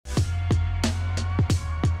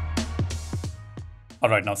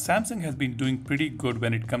Alright, now Samsung has been doing pretty good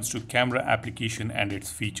when it comes to camera application and its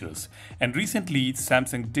features. And recently,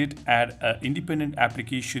 Samsung did add an independent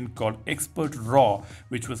application called Expert RAW,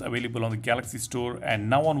 which was available on the Galaxy Store. And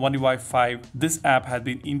now on One UI 5, this app has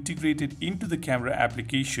been integrated into the camera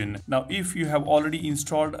application. Now, if you have already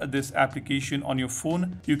installed this application on your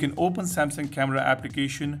phone, you can open Samsung camera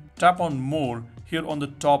application, tap on More. Here on the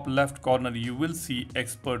top left corner, you will see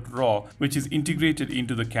Expert RAW, which is integrated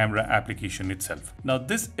into the camera application itself. Now,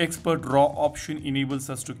 this Expert RAW option enables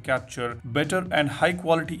us to capture better and high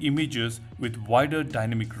quality images with wider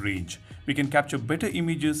dynamic range. We can capture better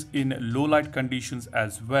images in low light conditions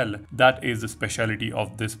as well. That is the specialty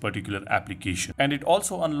of this particular application. And it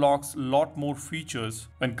also unlocks a lot more features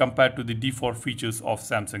when compared to the default features of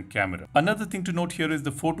Samsung camera. Another thing to note here is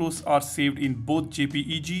the photos are saved in both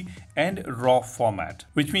JPEG and RAW format,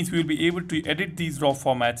 which means we will be able to edit these RAW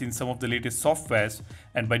formats in some of the latest softwares,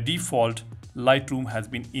 and by default, Lightroom has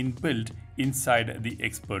been inbuilt inside the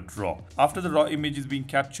Expert RAW. After the raw image is being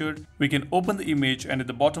captured, we can open the image, and at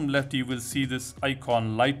the bottom left you will see this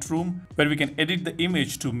icon Lightroom, where we can edit the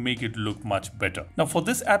image to make it look much better. Now for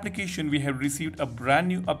this application, we have received a brand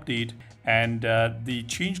new update, and the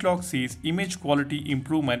changelog says image quality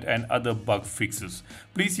improvement and other bug fixes.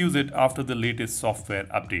 Please use it after the latest software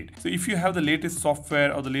update. So if you have the latest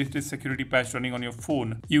software or the latest security patch running on your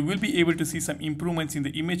phone, you will be able to see some improvements in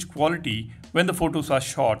the image quality when the photos are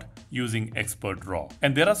shot using Expert RAW.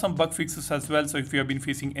 And there are some bug fixes as well, so if you have been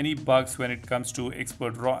facing any bugs when it comes to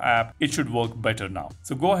Expert RAW app, it should work better now.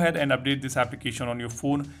 So go ahead and update this application on your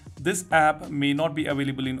phone. This app may not be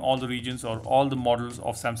available in all the regions or all the models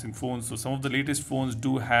of Samsung phones, so some of the latest phones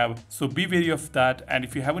do have, so be wary of that. And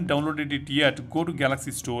if you haven't downloaded it yet, go to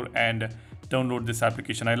Galaxy Store and download this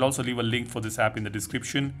application. I'll also leave a link for this app in the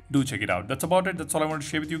description. Do check it out. That's about it. That's all I want to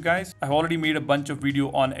share with you guys. I've already made a bunch of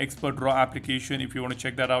video on Expert RAW application. If you want to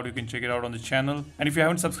check that out, you can check it out on the channel. And if you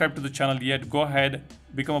haven't subscribed to the channel yet, go ahead,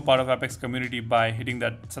 become a part of Apex community by hitting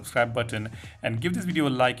that subscribe button, and give this video a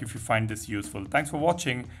like if you find this useful. Thanks for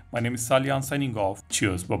watching. My name is Salyan, signing off.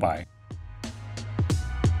 Cheers. Bye-bye.